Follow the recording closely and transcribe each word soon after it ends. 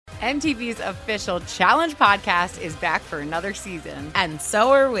MTV's official Challenge podcast is back for another season. And so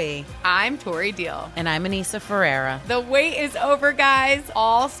are we. I'm Tori Deal. And I'm Anissa Ferreira. The wait is over, guys.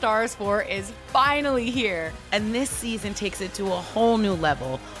 All Stars 4 is finally here. And this season takes it to a whole new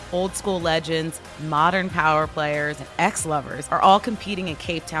level. Old school legends, modern power players, and ex-lovers are all competing in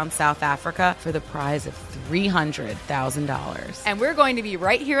Cape Town, South Africa for the prize of $300,000. And we're going to be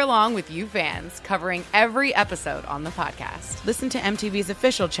right here along with you fans, covering every episode on the podcast. Listen to MTV's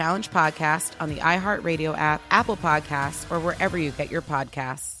official Challenge podcast on the iHeartRadio app, Apple Podcasts, or wherever you get your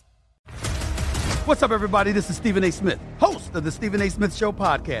podcasts. What's up, everybody? This is Stephen A. Smith, host of the Stephen A. Smith Show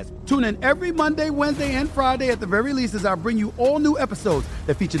podcast. Tune in every Monday, Wednesday, and Friday at the very least as I bring you all new episodes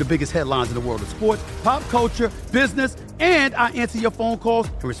that feature the biggest headlines in the world of sports, pop culture, business, and I answer your phone calls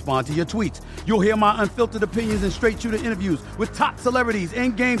and respond to your tweets. You'll hear my unfiltered opinions and straight-shooter interviews with top celebrities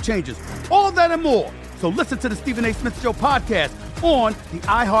and game changers. All that and more. So listen to the Stephen A. Smith Show podcast on the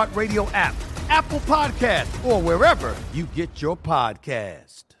iHeartRadio app, Apple Podcasts, or wherever you get your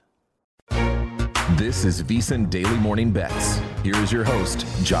podcast. This is VSiN Daily Morning Bets. Here is your host,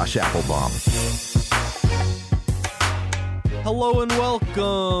 Josh Applebaum. Hello and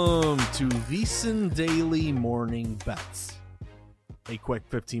welcome to VSiN Daily Morning Bets, a quick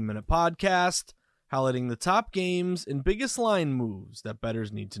 15-minute podcast highlighting the top games and biggest line moves that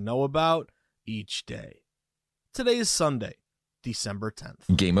bettors need to know about each day. Today is Sunday, December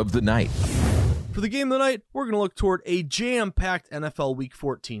 10th. Game of the night. For the game of the night, we're going to look toward a jam-packed NFL Week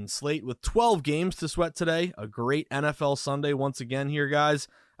 14 slate with 12 games to sweat today. A great NFL Sunday once again here, guys.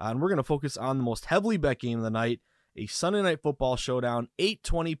 And we're going to focus on the most heavily bet game of the night, a Sunday Night Football showdown,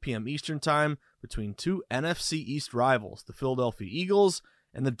 8:20 p.m. Eastern Time, between two NFC East rivals, the Philadelphia Eagles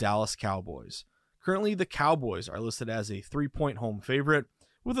and the Dallas Cowboys. Currently, the Cowboys are listed as a 3-point home favorite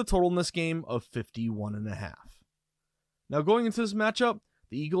with a total in this game of 51.5. Now, going into this matchup,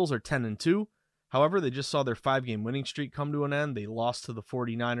 the Eagles are 10-2. However, they just saw their 5-game winning streak come to an end. They lost to the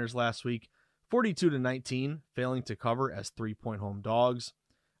 49ers last week, 42-19, failing to cover as 3-point home dogs.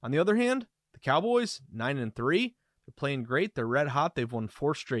 On the other hand, the Cowboys, 9-3. They're playing great. They're red hot. They've won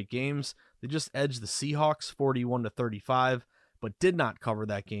 4 straight games. They just edged the Seahawks 41-35, but did not cover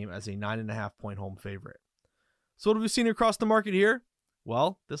that game as a 9.5-point home favorite. So what have we seen across the market here?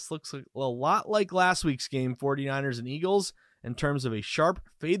 Well, this looks a lot like last week's game, 49ers and Eagles, in terms of a sharp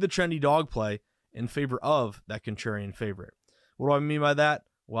fade the trendy dog play in favor of that contrarian favorite. What do I mean by that?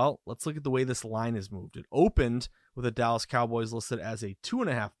 Well, let's look at the way this line is moved. It opened with the Dallas Cowboys listed as a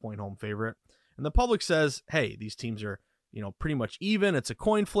 2.5-point home favorite, and the public says, hey, these teams are, pretty much even. It's a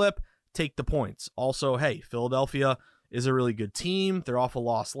coin flip. Take the points. Also, hey, Philadelphia is a really good team. They're off a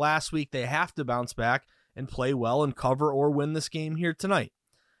loss last week. They have to bounce back and play well and cover or win this game here tonight.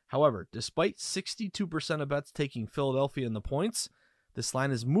 However, despite 62% of bets taking Philadelphia in the points, this line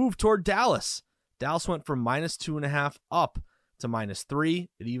has moved toward Dallas. Dallas went from -2.5 up to -3.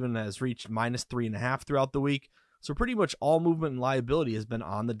 It even has reached -3.5 throughout the week. So pretty much all movement and liability has been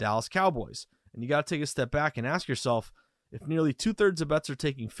on the Dallas Cowboys. And you got to take a step back and ask yourself, if nearly 2/3 of bets are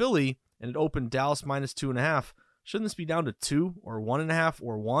taking Philly and it opened Dallas -2.5, shouldn't this be down to 2 or 1.5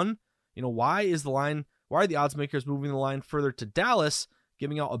 or 1? Why are the odds makers moving the line further to Dallas,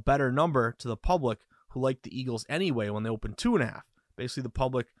 giving out a better number to the public who like the Eagles anyway when they open 2.5? Basically, the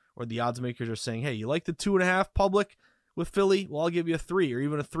public or the odds makers are saying, hey, you like the 2.5 public with Philly? Well, I'll give you a 3 or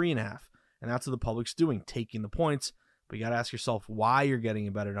even a 3.5. And that's what the public's doing, taking the points. But you got to ask yourself why you're getting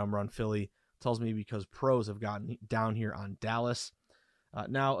a better number on Philly. It tells me because pros have gotten down here on Dallas.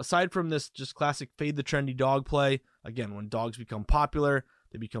 Now, aside from this just classic fade the trendy dog play, again, when dogs become popular,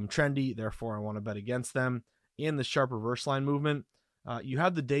 they become trendy. Therefore, I want to bet against them. And the sharp reverse line movement, you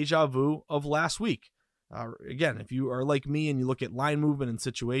have the deja vu of last week. Again, if you are like me and you look at line movement and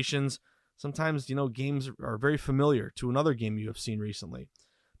situations, sometimes, games are very familiar to another game you have seen recently.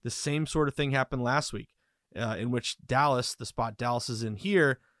 The same sort of thing happened last week, in which Dallas, the spot Dallas is in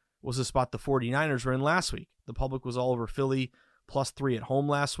here, was the spot the 49ers were in last week. The public was all over Philly, +3 at home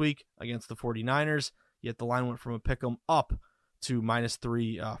last week against the 49ers, yet the line went from a pick'em up to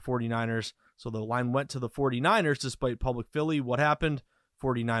 -3 49ers. So the line went to the 49ers despite public Philly. What happened?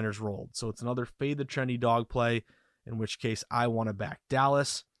 49ers rolled. So it's another fade the trendy dog play, in which case I want to back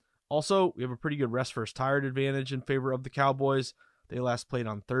Dallas. Also, we have a pretty good rest versus tired advantage in favor of the Cowboys. They last played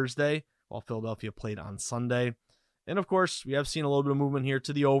on Thursday, while Philadelphia played on Sunday. And of course, we have seen a little bit of movement here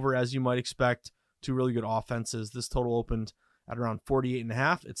to the over, as you might expect. 2 really good offenses. This total opened at around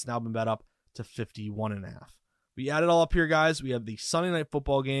 48.5. It's now been bet up to 51.5. We add it all up here, guys. We have the Sunday Night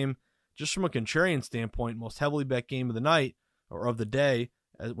Football game. Just from a contrarian standpoint, most heavily bet game of the night, or of the day,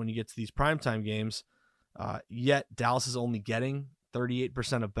 when you get to these primetime games. Yet Dallas is only getting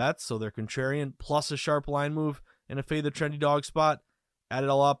 38% of bets, so they're contrarian, plus a sharp line move and a fade the trendy dog spot. Add it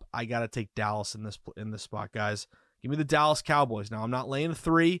all up, I got to take Dallas in this spot, guys. Give me the Dallas Cowboys. Now, I'm not laying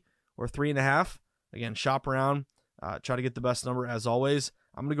 3 or 3.5. Again, shop around. Try to get the best number as always.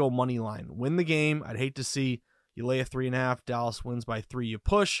 I'm going to go money line. Win the game. I'd hate to see you lay a 3.5, Dallas wins by 3, you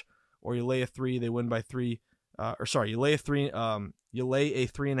push, or you lay a 3, they win by 3. You lay a 3, you lay a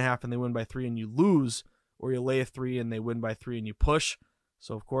 3.5 and they win by 3 and you lose, or you lay a 3 and they win by 3 and you push.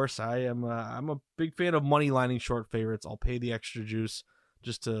 So of course I'm a big fan of money lining short favorites. I'll pay the extra juice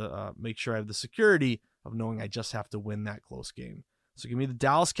just to make sure I have the security of knowing I just have to win that close game. So give me the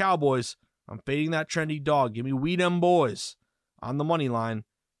Dallas Cowboys. I'm fading that trendy dog. Give me We Dem Boys on the money line.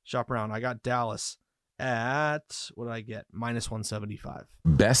 Shop around. I got Dallas at, what did I get? -175.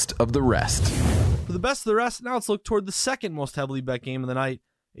 Best of the rest. For the best of the rest, now let's look toward the second most heavily bet game of the night.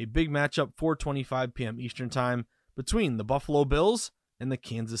 A big matchup, 4:25 p.m. Eastern Time, between the Buffalo Bills and the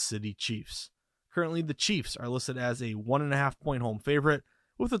Kansas City Chiefs. Currently, the Chiefs are listed as a 1.5-point home favorite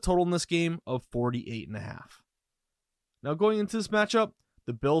with a total in this game of 48.5. Now going into this matchup,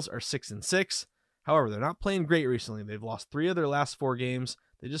 the Bills are 6-6. However, they're not playing great recently. They've lost 3 of their last 4 games.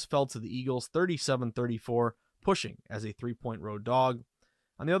 They just fell to the Eagles 37-34, pushing as a 3-point road dog.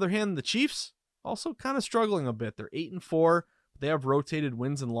 On the other hand, the Chiefs also kind of struggling a bit. They're 8-4. They have rotated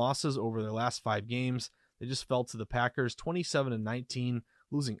wins and losses over their last 5 games. They just fell to the Packers 27-19,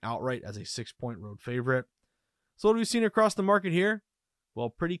 losing outright as a 6-point road favorite. So what have we seen across the market here? Well,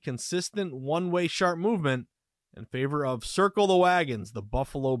 pretty consistent one-way sharp movement in favor of Circle the Wagons, the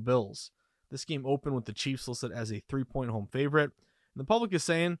Buffalo Bills. This game opened with the Chiefs listed as a 3-point home favorite. And the public is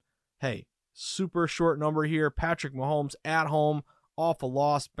saying, hey, super short number here. Patrick Mahomes at home, off a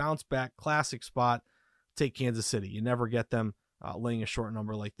loss, bounce back, classic spot. Take Kansas City. You never get them laying a short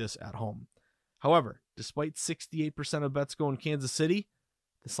number like this at home. However, despite 68% of bets going Kansas City,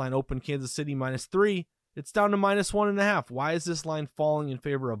 this line opened Kansas City -3. It's down to -1.5. Why is this line falling in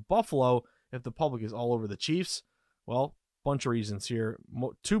favor of Buffalo if the public is all over the Chiefs? Well, bunch of reasons here.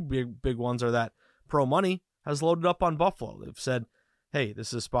 2 big ones are that Pro Money has loaded up on Buffalo. They've said, hey, this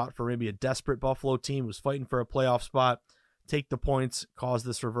is a spot for maybe a desperate Buffalo team who's fighting for a playoff spot. Take the points, cause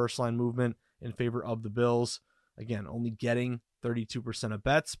this reverse line movement in favor of the Bills. Again, only getting 32% of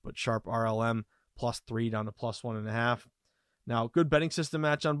bets, but sharp RLM +3 down to +1.5. Now, good betting system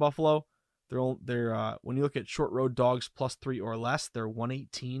match on Buffalo. They're when you look at short road dogs +3 or less, they're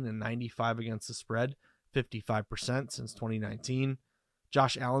 118-95 against the spread, 55% since 2019.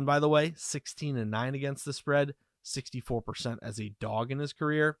 Josh Allen, by the way, 16-9 against the spread, 64% as a dog in his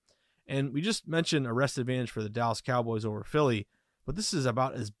career. And we just mentioned a rest advantage for the Dallas Cowboys over Philly, but this is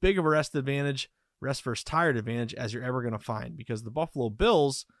about as big of a rest versus tired advantage as you're ever going to find, because the Buffalo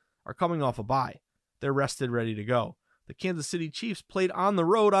Bills are coming off a bye. They're rested, ready to go. The Kansas City Chiefs played on the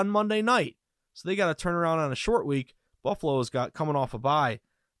road on Monday night, so they got to turn around on a short week. Buffalo's got coming off a bye.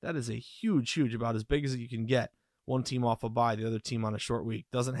 That is a huge, about as big as you can get. One team off a bye, the other team on a short week.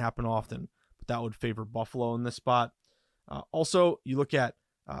 Doesn't happen often, but that would favor Buffalo in this spot. Also, you look at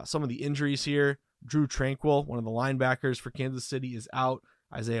some of the injuries here. Drew Tranquill, one of the linebackers for Kansas City, is out.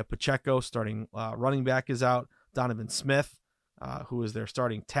 Isaiah Pacheco, starting running back, is out. Donovan Smith, who is their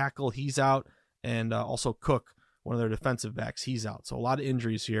starting tackle, he's out. And also Cook, one of their defensive backs, he's out. So a lot of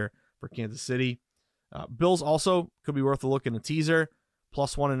injuries here for Kansas City. Bills also could be worth a look in a teaser.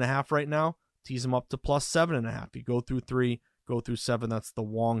 +1.5 right now. Tease them up to +7.5. You go through 3, go through 7. That's the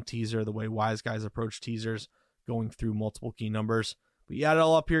Wong teaser, the way wise guys approach teasers, going through multiple key numbers. But you add it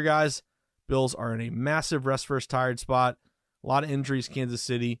all up here, guys. Bills are in a massive rest versus tired spot. A lot of injuries, Kansas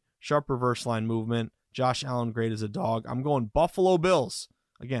City. Sharp reverse line movement. Josh Allen, great as a dog. I'm going Buffalo Bills.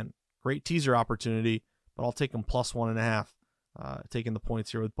 Again, great teaser opportunity, but I'll take them +1.5. Taking the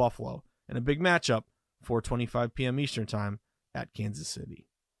points here with Buffalo. And a big matchup, 4:25 p.m. Eastern Time at Kansas City.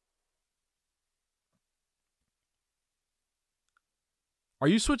 Are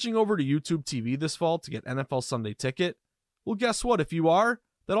you switching over to YouTube TV this fall to get NFL Sunday Ticket? Well, guess what? If you are,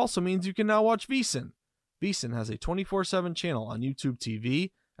 that also means you can now watch VSiN. VSiN has a 24/7 channel on YouTube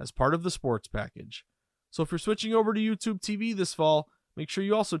TV as part of the sports package. So if you're switching over to YouTube TV this fall, make sure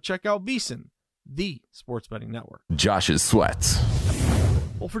you also check out VSiN, the sports betting network. Josh's Sweats.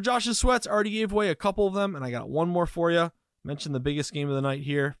 Well, for Josh's Sweats, I already gave away a couple of them, and I got one more for you. Mentioned the biggest game of the night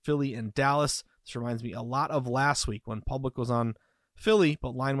here, Philly and Dallas. This reminds me a lot of last week when public was on Philly,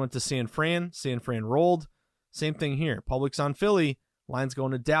 but line went to San Fran. San Fran rolled. Same thing here. Public's on Philly. Line's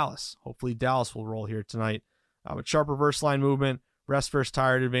going to Dallas. Hopefully Dallas will roll here tonight. But sharp reverse line movement, rest versus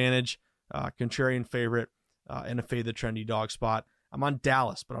tired advantage, contrarian favorite, and a fade the trendy dog spot. I'm on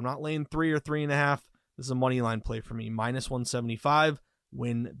Dallas, but I'm not laying 3 or 3.5. This is a money line play for me. Minus 175,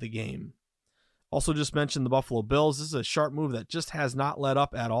 win the game. Also just mentioned the Buffalo Bills. This is a sharp move that just has not let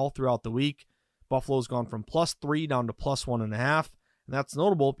up at all throughout the week. Buffalo's gone from +3 down to +1.5. And that's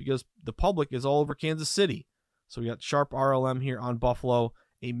notable because the public is all over Kansas City. So we got sharp RLM here on Buffalo,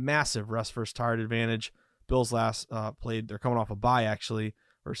 a massive rest versus tired advantage. Bills last played, they're coming off a bye actually,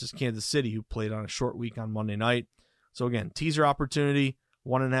 versus Kansas City, who played on a short week on Monday night. So again, teaser opportunity,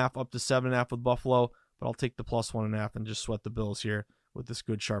 1.5 up to 7.5 with Buffalo, but I'll take the +1.5 and just sweat the Bills here with this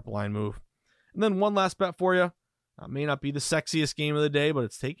good sharp line move. And then one last bet for you. May not be the sexiest game of the day, but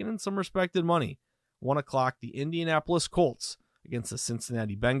it's taking in some respected money. 1 o'clock, the Indianapolis Colts against the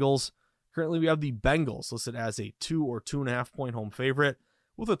Cincinnati Bengals. Currently, we have the Bengals listed as a 2 or 2.5 point home favorite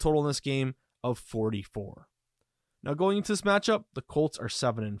with a total in this game of 44. Now, going into this matchup, the Colts are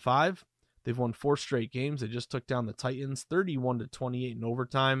 7-5. They've won 4 straight games. They just took down the Titans 31-28 in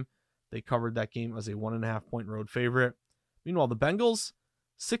overtime. They covered that game as a 1.5 point road favorite. Meanwhile, the Bengals,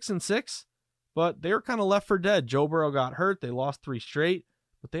 6-6, but they were kind of left for dead. Joe Burrow got hurt. They lost 3 straight,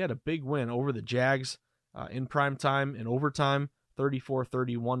 but they had a big win over the Jags in prime time in overtime,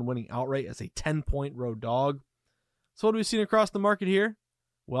 34-31, winning outright as a 10-point road dog. So what have we seen across the market here?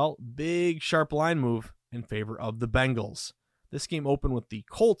 Well, big sharp line move in favor of the Bengals. This game opened with the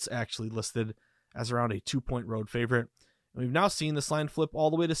Colts actually listed as around a 2-point road favorite. And we've now seen this line flip all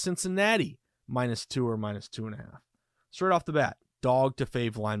the way to Cincinnati, -2 or -2.5. Straight off the bat, dog to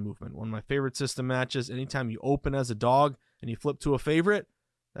fave line movement. One of my favorite system matches. Anytime you open as a dog and you flip to a favorite,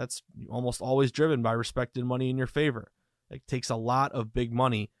 that's almost always driven by respected money in your favor. It takes a lot of big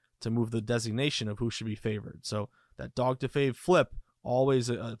money to move the designation of who should be favored. So that dog to fave flip, always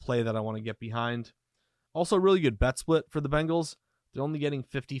a play that I want to get behind. Also, really good bet split for the Bengals. They're only getting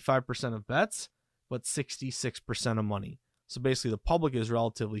 55% of bets, but 66% of money. So basically, the public is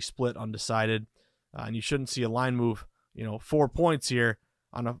relatively split, undecided, and you shouldn't see a line move, 4 points here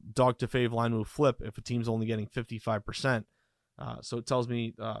on a dog to fave line move flip if a team's only getting 55%. So it tells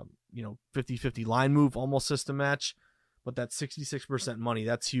me, 50-50 line move, almost system match, but that 66% money,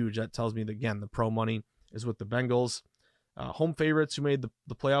 that's huge. That tells me that, again, the pro money is with the Bengals. Home favorites who made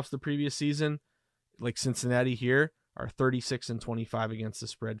the playoffs the previous season, like Cincinnati here, are 36-25 against the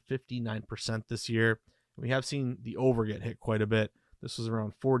spread, 59% this year. We have seen the over get hit quite a bit. This was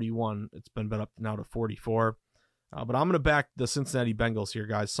around 41. It's been bet up now to 44. But I'm going to back the Cincinnati Bengals here,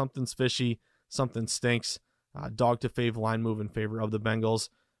 guys. Something's fishy. Something stinks. Dog to fave line move in favor of the Bengals.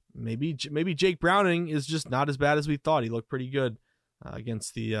 Maybe Jake Browning is just not as bad as we thought. He looked pretty good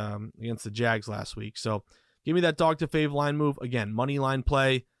against the Jags last week. So give me that dog to fave line move. Again, money line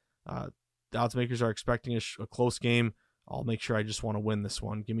play. The odds makers are expecting a close game. I'll make sure I just want to win this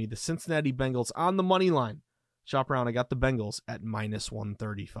one. Give me the Cincinnati Bengals on the money line. Shop around. I got the Bengals at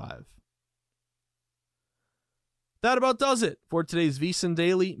 -135. That about does it for today's VSiN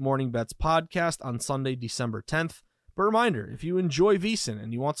Daily Morning Bets podcast on Sunday, December 10th. But reminder, if you enjoy VSiN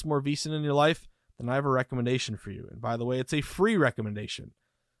and you want some more VSiN in your life, then I have a recommendation for you. And by the way, it's a free recommendation.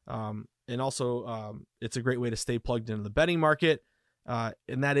 And also, it's a great way to stay plugged into the betting market.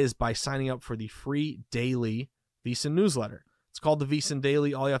 And that is by signing up for the free daily VSiN newsletter. It's called the VSiN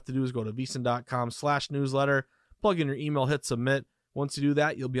Daily. All you have to do is go to VSiN.com/newsletter, plug in your email, hit submit. Once you do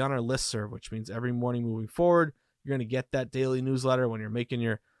that, you'll be on our listserv, which means every morning moving forward, you're going to get that daily newsletter. When you're making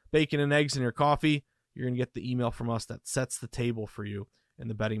your bacon and eggs and your coffee, you're going to get the email from us that sets the table for you in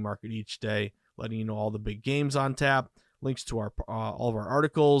the betting market each day, letting you know all the big games on tap, links to our all of our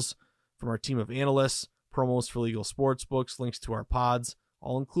articles from our team of analysts, promos for legal sports books, links to our pods,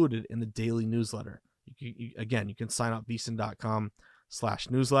 all included in the daily newsletter. You can sign up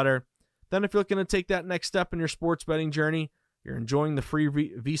VSiN.com/newsletter. Then if you're looking to take that next step in your sports betting journey, you're enjoying the free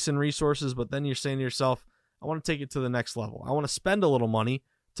VSiN resources, but then you're saying to yourself, I want to take it to the next level. I want to spend a little money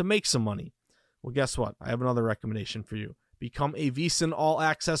to make some money. Well, guess what? I have another recommendation for you. Become a VSiN All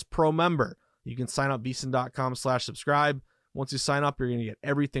Access Pro member. You can sign up VSiN.com/subscribe. Once you sign up, you're going to get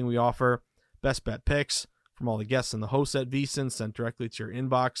everything we offer. Best bet picks from all the guests and the hosts at VSiN sent directly to your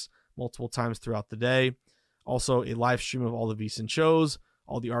inbox multiple times throughout the day. Also, a live stream of all the VSiN shows,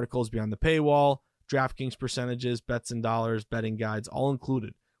 all the articles behind the paywall, DraftKings percentages, bets and dollars, betting guides, all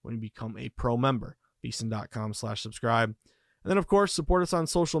included when you become a pro member. VSiN.com/subscribe. And then, of course, support us on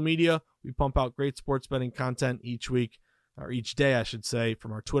social media. We pump out great sports betting content each week, or each day, I should say,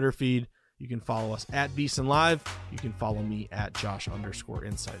 from our Twitter feed. You can follow us at VSiN Live. You can follow me at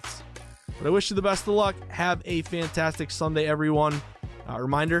Josh_Insights. But I wish you the best of luck. Have a fantastic Sunday, everyone.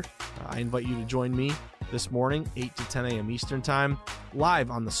 Reminder, I invite you to join me this morning, 8 to 10 a.m. Eastern Time,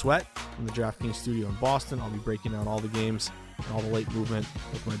 live on The Sweat from the DraftKings studio in Boston. I'll be breaking down all the games and all the late movement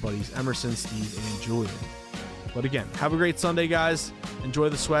with my buddies Emerson, Steve, and Julian. But again, have a great Sunday, guys. Enjoy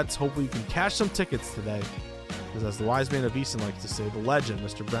the sweats. Hopefully you can cash some tickets today. Because as the wise man of VSiN likes to say, the legend,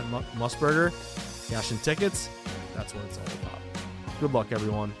 Mr. Brent Musburger, cashing tickets, that's what it's all about. Good luck,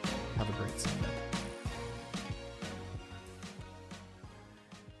 everyone. Have a great Sunday.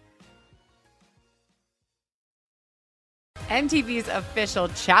 MTV's official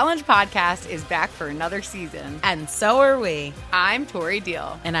Challenge podcast is back for another season. And so are we. I'm Tori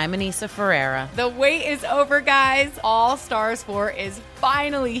Deal. And I'm Anissa Ferreira. The wait is over, guys. All Stars 4 is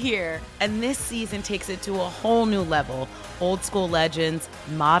finally here. And this season takes it to a whole new level. Old school legends,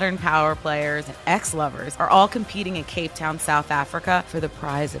 modern power players, and ex-lovers are all competing in Cape Town, South Africa for the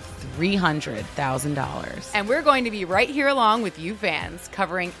prize of $300,000. And we're going to be right here along with you fans,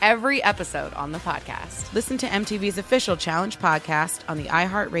 covering every episode on the podcast. Listen to MTV's official Challenge podcast on the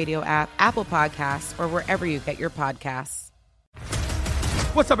iHeartRadio app, Apple Podcasts, or wherever you get your podcasts.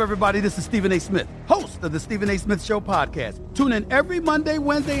 What's up, everybody? This is Stephen A. Smith, host of the Stephen A. Smith Show podcast. Tune in every Monday,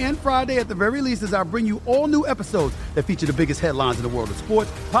 Wednesday, and Friday at the very least as I bring you all new episodes that feature the biggest headlines in the world of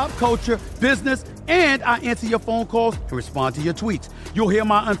sports, pop culture, business, and I answer your phone calls and respond to your tweets. You'll hear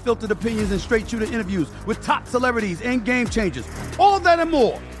my unfiltered opinions and straight-shooter interviews with top celebrities and game changers. All that and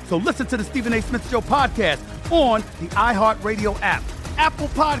more. So listen to the Stephen A. Smith Show podcast on the iHeartRadio app, Apple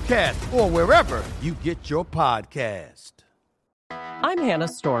Podcasts, or wherever you get your podcast. I'm Hannah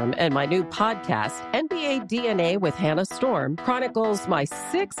Storm, and my new podcast, NBA DNA with Hannah Storm, chronicles my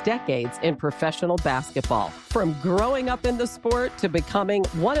 6 decades in professional basketball. From growing up in the sport to becoming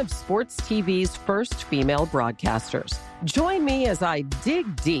one of sports TV's first female broadcasters. Join me as I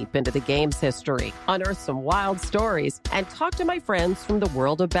dig deep into the game's history, unearth some wild stories, and talk to my friends from the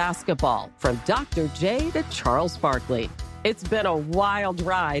world of basketball, from Dr. J to Charles Barkley. It's been a wild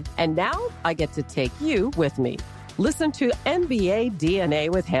ride, and now I get to take you with me. Listen to NBA DNA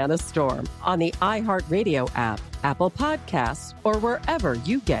with Hannah Storm on the iHeartRadio app, Apple Podcasts, or wherever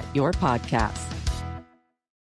you get your podcasts.